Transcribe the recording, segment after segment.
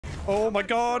Oh my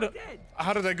god!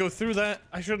 How did I go through that?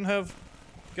 I shouldn't have.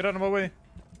 Get out of my way.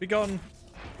 Be gone.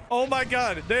 Oh my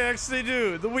god, they actually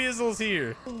do. The weasel's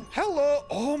here. Hello.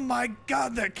 Oh my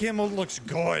god, that camo looks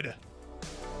good.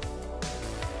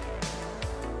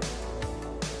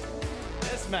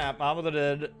 This map, Mob of the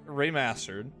Dead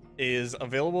Remastered, is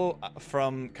available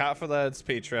from copforthat's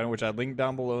Patreon, which I linked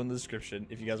down below in the description.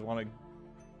 If you guys want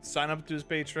to sign up to his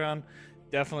Patreon,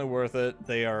 definitely worth it.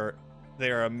 They are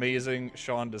amazing.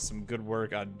 Sean does some good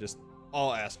work on just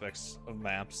all aspects of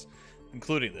maps,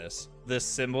 including this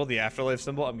symbol, the afterlife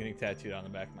symbol. I'm getting tattooed on the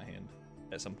back of my hand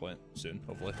at some point soon,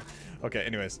 hopefully. Okay,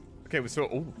 anyways. Okay, so,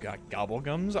 oh, got gobble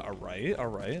gums. All right.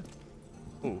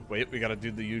 Oh, wait, we gotta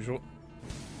do the usual.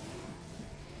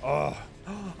 Oh,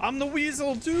 I'm the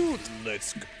weasel, dude.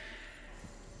 Let's go.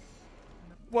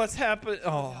 What's happened?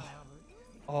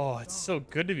 Oh, it's so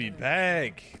good to be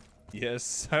back. Yes,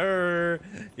 sir.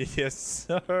 Yes,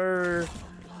 sir.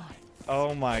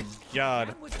 Oh my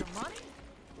god.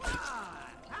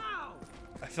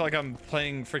 I feel like I'm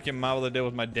playing freaking Mob of the Dead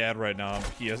with my dad right now on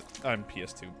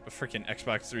PS2, freaking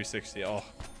Xbox 360. Oh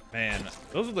man,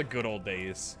 those are the good old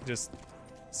days. Just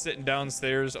sitting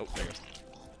downstairs. Oh, there you go.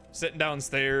 Sitting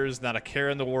downstairs, not a care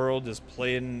in the world, just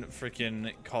playing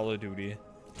freaking Call of Duty.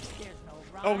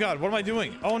 Oh god, what am I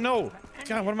doing? Oh no!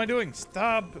 God, what am I doing?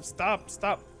 Stop!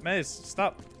 Maze,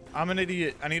 stop! I'm an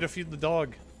idiot. I need to feed the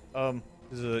dog.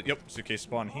 There's a suitcase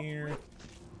spawn here.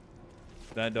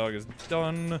 That dog is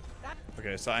done.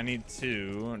 Okay, so I need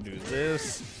to do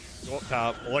this. Go up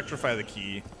top, electrify the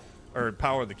key, or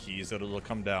power the key so it'll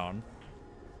come down.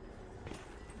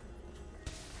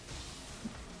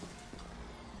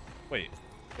 Wait.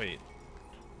 I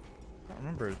don't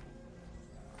remember.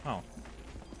 Oh.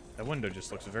 That window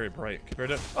just looks very bright compared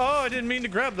to. Oh, I didn't mean to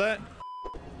grab that.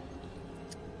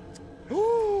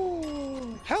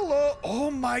 Ooh. Hello.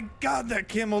 Oh my god, that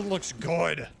camo looks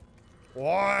good.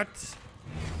 What?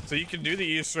 So you can do the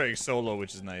Easter egg solo,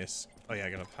 which is nice. Oh yeah, I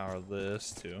gotta power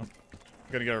this too.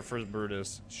 We're gonna get our first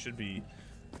Brutus. Should be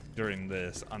during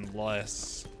this,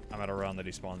 unless I'm at a round that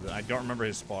he spawns in. I don't remember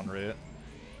his spawn rate.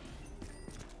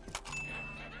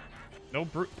 No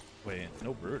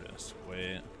Brutus.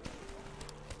 Wait.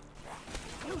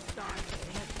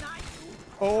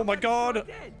 Oh my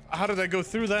god! How did I go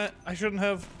through that? I shouldn't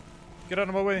have. Get out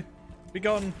of my way. Be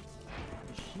gone.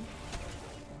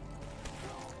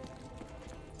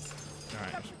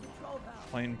 Alright.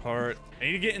 Plane part. I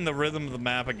need to get in the rhythm of the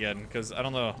map again, because I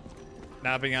don't know.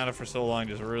 Not being on it for so long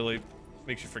just really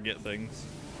makes you forget things.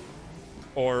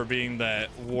 Or being that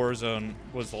Warzone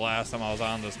was the last time I was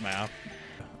on this map.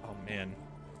 Oh man,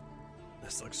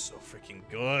 this looks so freaking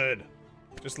good.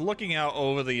 Just looking out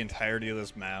over the entirety of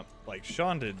this map, like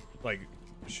Sean did,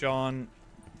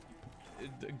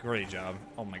 great job.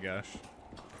 Oh my gosh.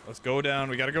 Let's go down.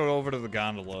 We gotta go over to the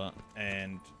gondola,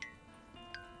 and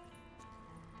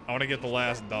I want to get the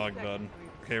last dog done.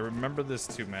 Okay, remember this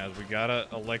too, Maz. We gotta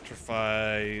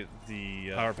electrify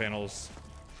the power panels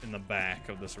in the back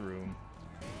of this room.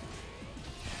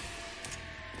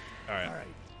 All right.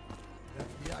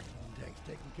 That's the oxygen tank's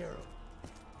taken care of.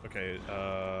 Okay,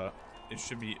 it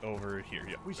should be over here.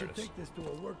 Yep, we should take this to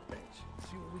a workbench,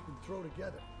 see what we can throw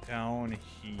together. Down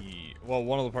here. Well,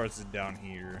 one of the parts is down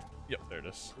here. Yep, there it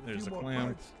is. There's the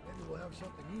clamp. Maybe we'll have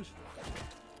something useful.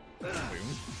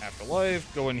 Boom.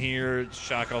 Afterlife. Go in here.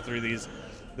 Shock all three of these.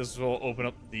 This will open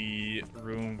up the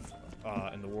room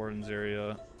in the warden's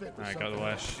area. I got the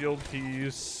last shield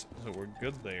piece, so we're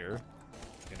good there.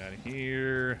 Get out of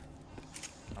here.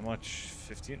 How much?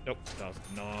 15? Nope. That was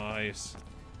nice.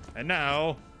 And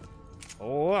now,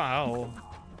 oh wow.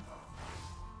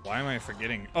 Why am I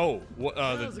forgetting? Oh, what?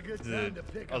 The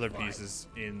other pieces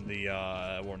in the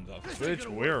warden's office, which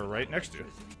we're right next to.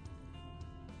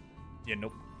 Yeah,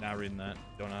 nope. Not reading that.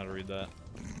 Don't know how to read that.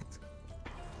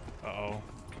 Uh-oh.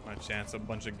 My chance. A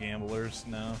bunch of gamblers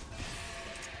now.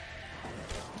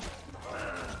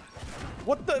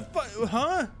 What the fuck?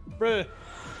 Huh?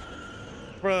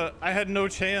 Bruh, I had no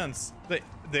chance.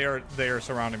 They are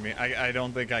surrounding me. I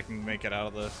don't think I can make it out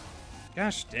of this.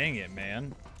 Gosh dang it,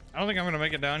 man. I don't think I'm gonna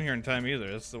make it down here in time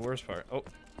either. That's the worst part. Oh.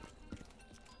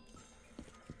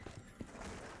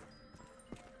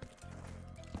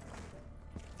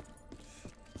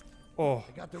 Oh.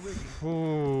 I got the rigging.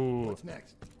 Ooh. What's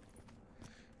next?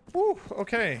 Ooh,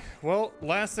 okay. Well,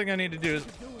 last thing I need to do is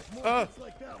I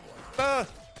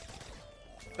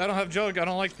don't have jug. I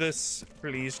don't like this.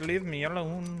 Please leave me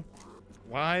alone.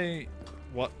 Why?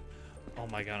 What? Oh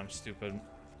my god, I'm stupid.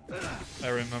 I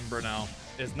remember now.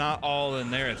 It's not all in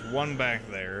there. It's one back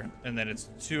there, and then it's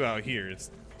two out here.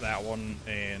 It's that one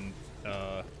and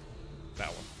that one.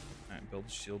 All right, build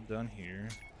the shield down here.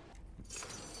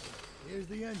 Here's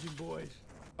the engine, boys.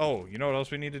 Oh, you know what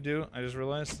else we need to do? I just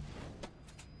realized.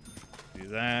 Do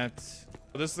that.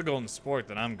 Oh, this is the golden sport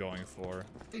that I'm going for.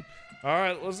 All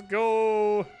right, let's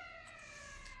go.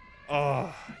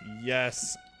 Oh,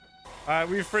 yes. All right,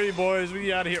 we're free, boys.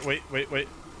 We out of here. Wait, wait, wait.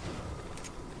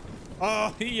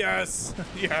 Oh, yes.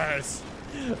 Yes.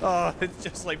 Oh, it's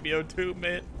just like BO2,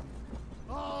 man.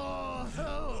 Oh,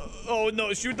 hell. Oh,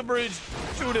 no. Shoot the bridge.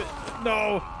 Shoot it.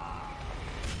 No.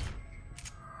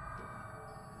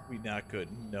 We not good.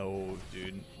 No,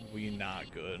 dude. We not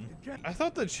good. I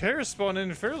thought the chairs spawned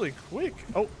in fairly quick.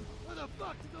 Oh. Where the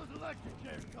fuck did those electric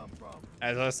chairs come from?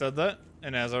 As I said that,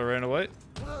 and as I ran away.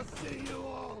 I'll see you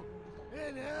all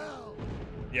in hell.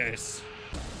 Yes.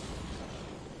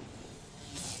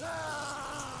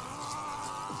 Ah!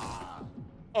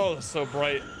 Oh, it's so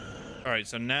bright. All right,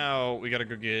 so now we gotta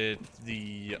go get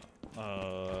the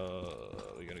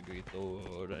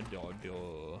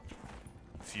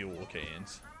fuel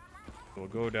cans. We'll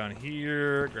go down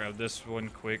here, grab this one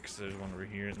quick, so there's one over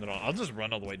here, and then I'll just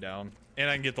run all the way down. And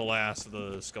I can get the last of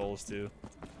the skulls too.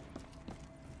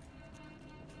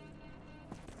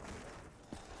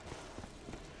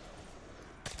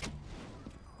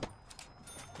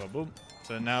 Boom, boom.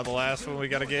 So now the last one we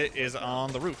gotta get is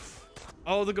on the roof.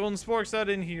 Oh, the golden spork's not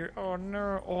in here. Oh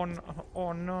no, oh no,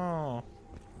 oh no.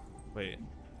 Wait.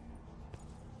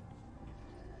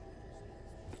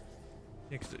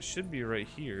 Yeah, because it should be right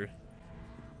here.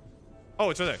 Oh,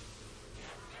 it's right there.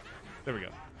 There we go.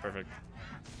 Perfect.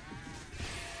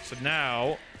 So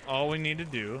now, all we need to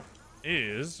do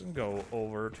is go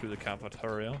over to the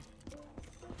cafeteria.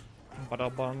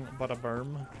 Bada bung, bada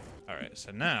berm. All right,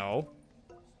 so now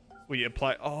we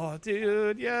apply. Oh,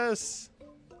 dude, yes.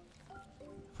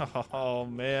 Oh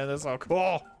man, that's so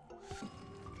cool.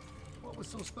 What was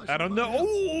so special? I don't know. about him?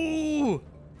 Ooh.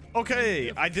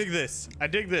 Okay, I dig this. I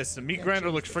dig this. The meat grinder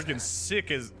looks freaking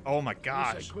sick as. Oh my Wish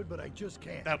gosh. I could, but I just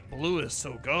can't. That blue is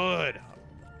so good.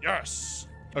 Yes.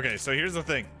 Okay, so here's the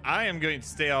thing. I am going to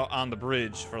stay out on the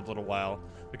bridge for a little while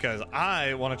because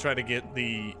I want to try to get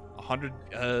the 100.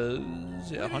 We need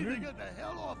to 100. get the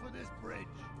hell off of this bridge.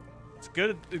 It's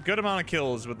a good amount of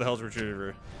kills with the Hell's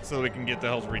Retriever, so that we can get the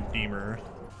Hell's Redeemer.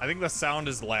 I think the sound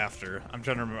is laughter. I'm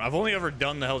trying to remember. I've only ever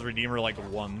done the Hell's Redeemer like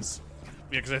once.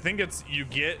 Yeah, because I think it's you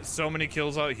get so many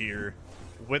kills out here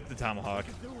with the tomahawk,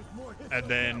 and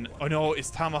then oh no, it's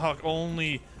tomahawk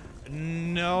only.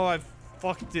 No, I've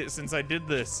fucked it since I did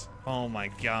this. Oh my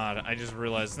god, I just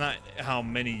realized it's not how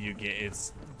many you get,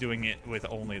 it's doing it with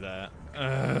only that.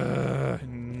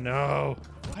 No.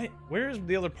 Where is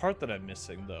the other part that I'm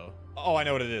missing though? Oh, I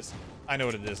know what it is. I know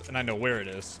what it is, and I know where it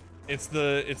is. It's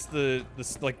the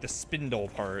like the spindle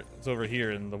part. It's over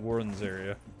here in the Warrens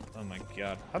area. Oh my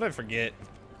god, how did I forget?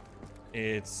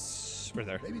 It's right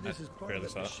there. Maybe this is part of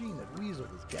the machine that Weasel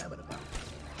was gabbing about.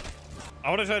 I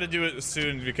want to try to do it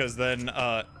soon because then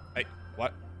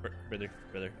what? Brother,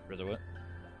 what?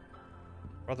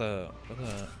 Brother.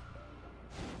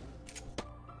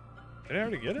 Did I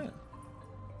already get it?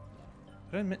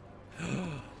 Did I miss?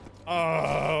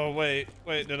 Oh, wait,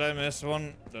 did I miss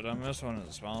one? Did I miss one at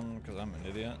the spawn because I'm an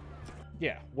idiot?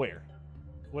 Yeah, where?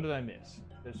 What did I miss?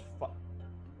 There's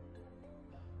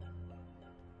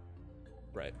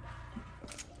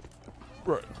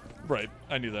Right.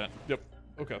 I knew that. Yep.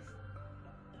 Okay.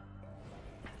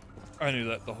 I knew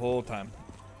that the whole time.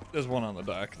 There's one on the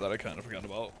dock that I kind of forgot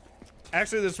about.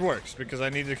 Actually, this works because I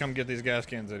need to come get these gas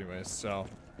cans anyways, so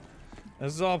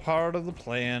this is all part of the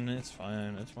plan. It's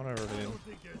fine. It's whatever, dude.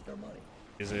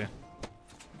 Easy.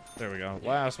 There we go.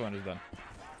 Last one is done.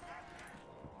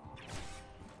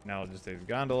 Now we'll just take the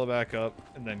gondola back up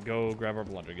and then go grab our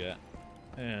blundergat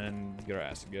and get our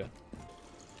acid gat.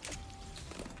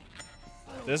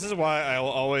 This is why I will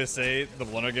always say the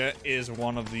blundergat is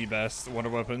one of the best wonder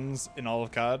weapons in all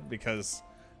of COD because,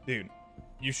 dude,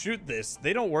 you shoot this,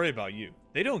 they don't worry about you.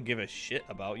 They don't give a shit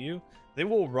about you. They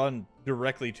will run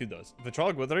directly to those.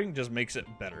 Vitrolic Withering just makes it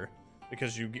better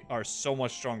because you are so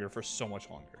much stronger for so much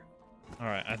longer. All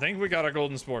right, I think we got our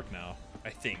golden spork now.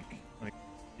 I think.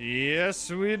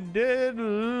 Yes, we did.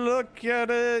 Look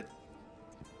at it.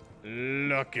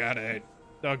 Look at it.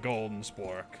 The golden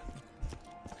spork.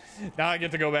 Now I get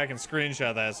to go back and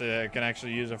screenshot that so I can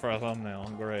actually use it for a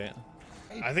thumbnail. Great.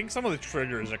 I think some of the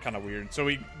triggers are kind of weird. So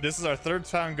this is our third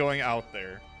time going out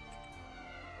there.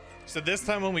 So this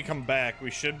time when we come back,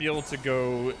 we should be able to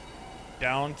go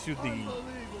down to the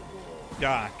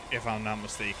dock, if I'm not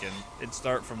mistaken, and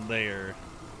start from there.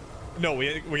 No,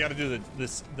 we got to do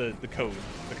the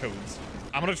codes.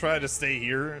 I'm gonna try to stay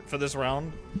here for this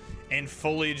round and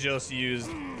fully just use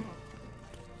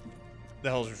the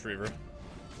Hell's Retriever.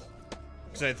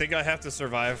 Because I think I have to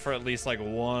survive for at least like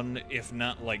 1, if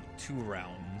not like 2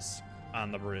 rounds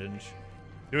on the bridge.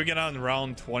 Doing it on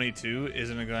round 22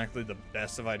 isn't exactly the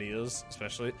best of ideas,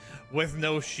 especially with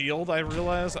no shield, I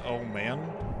realize. Oh, man.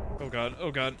 Oh,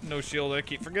 God, no shield. I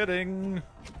keep forgetting.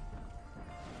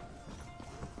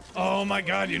 Oh, my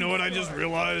God. You know what I just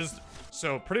realized?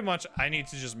 So pretty much I need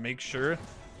to just make sure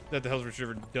that the Hell's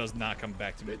Retriever does not come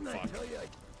back to me. Fuck.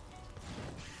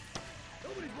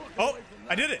 Oh,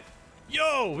 I did it.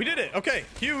 Yo, we did it. Okay,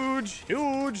 huge.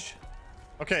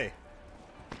 Okay.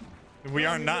 We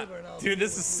are not, dude,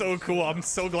 this is so cool. I'm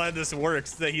so glad this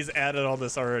works, that he's added all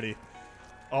this already.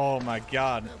 Oh my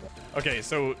God. Okay,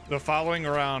 so the following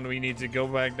round, we need to go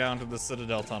back down to the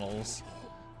Citadel tunnels.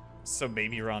 So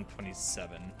maybe around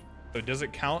 27. So does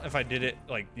it count if I did it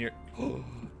like near?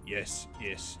 Yes.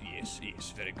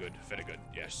 Very good.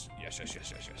 Yes.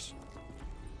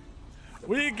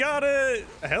 We got it!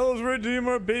 Hell's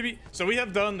Redeemer, baby. So we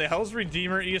have done the Hell's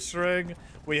Redeemer Easter egg.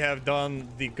 We have done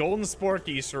the Golden Spork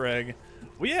Easter egg.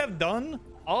 We have done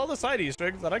all the side Easter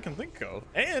eggs that I can think of.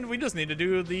 And we just need to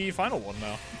do the final one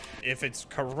now. If it's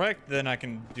correct, then I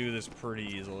can do this pretty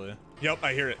easily. Yep,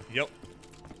 I hear it. Yep.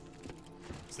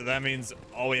 So that means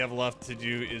all we have left to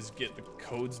do is get the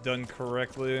codes done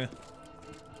correctly. I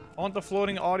want the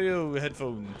floating audio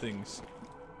headphone things.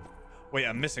 Wait,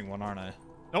 I'm missing one, aren't I?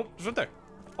 Nope, it's right there.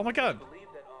 Oh my God.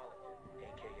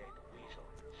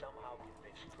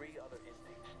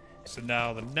 So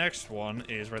now the next one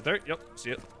is right there. Yep, see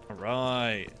it. All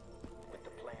right. With the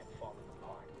plan falling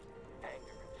apart, anger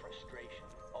and frustration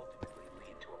ultimately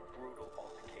lead to a brutal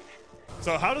altercation.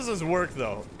 So how does this work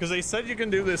though? Because they said you can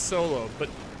do this solo, but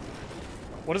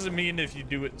what does it mean if you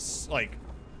do it like?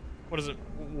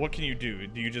 What can you do?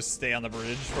 Do you just stay on the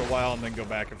bridge for a while and then go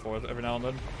back and forth every now and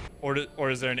then? Or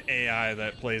is there an AI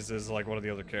that plays as like one of the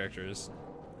other characters?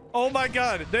 Oh my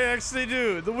God, they actually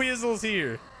do. The weasel's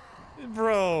here.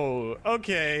 Bro,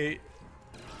 okay.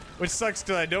 Which sucks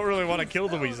because I don't really want to kill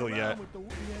the weasel yet.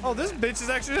 Oh, this bitch is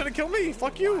actually gonna kill me.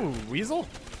 Fuck you, weasel.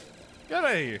 Get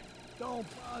out of here. Don't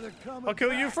bother coming I'll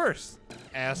kill you back. first,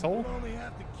 asshole. We'll only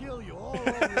have to kill you all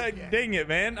over again. Dang it,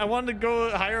 man. I wanted to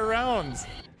go higher rounds.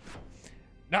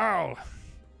 No.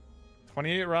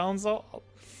 28 rounds, I'll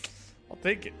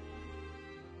take it.